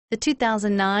The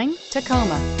 2009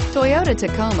 Tacoma. Toyota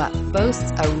Tacoma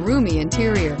boasts a roomy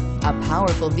interior, a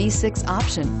powerful V6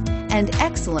 option, and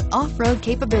excellent off-road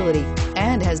capability,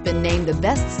 and has been named the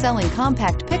best-selling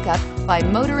compact pickup by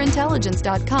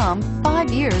MotorIntelligence.com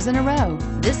 5 years in a row.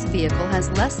 This vehicle has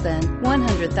less than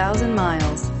 100,000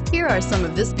 miles. Here are some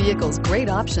of this vehicle's great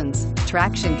options: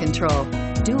 traction control,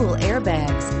 dual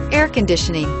airbags, air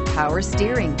conditioning, power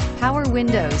steering, power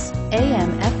windows,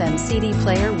 AM/FM CD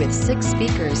player with 6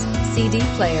 speakers, CD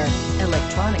player,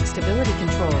 electronic stability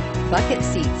control, bucket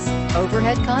seats,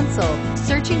 overhead console.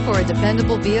 Searching for a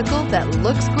dependable vehicle that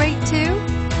looks great too?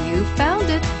 You found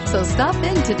it, so stop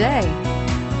in today.